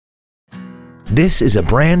This is a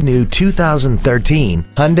brand new 2013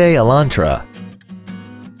 Hyundai Elantra.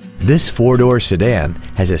 This four-door sedan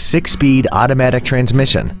has a 6-speed automatic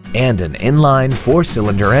transmission and an inline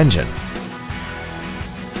 4-cylinder engine.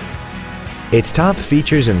 Its top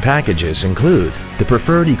features and packages include the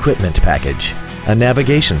Preferred Equipment Package, a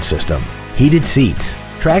navigation system, heated seats,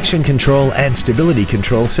 traction control and stability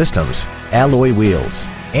control systems, alloy wheels,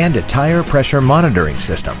 and a tire pressure monitoring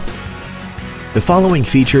system. The following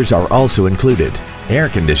features are also included: air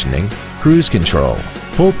conditioning, cruise control,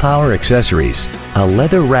 full power accessories, a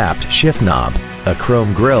leather-wrapped shift knob, a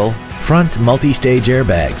chrome grille, front multi-stage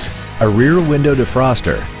airbags, a rear window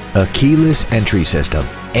defroster, a keyless entry system,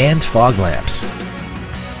 and fog lamps.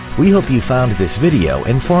 We hope you found this video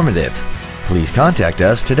informative. Please contact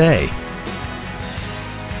us today.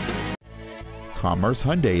 Commerce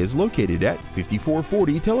Hyundai is located at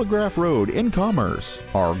 5440 Telegraph Road in Commerce.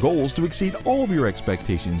 Our goal is to exceed all of your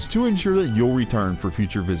expectations to ensure that you'll return for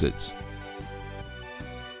future visits.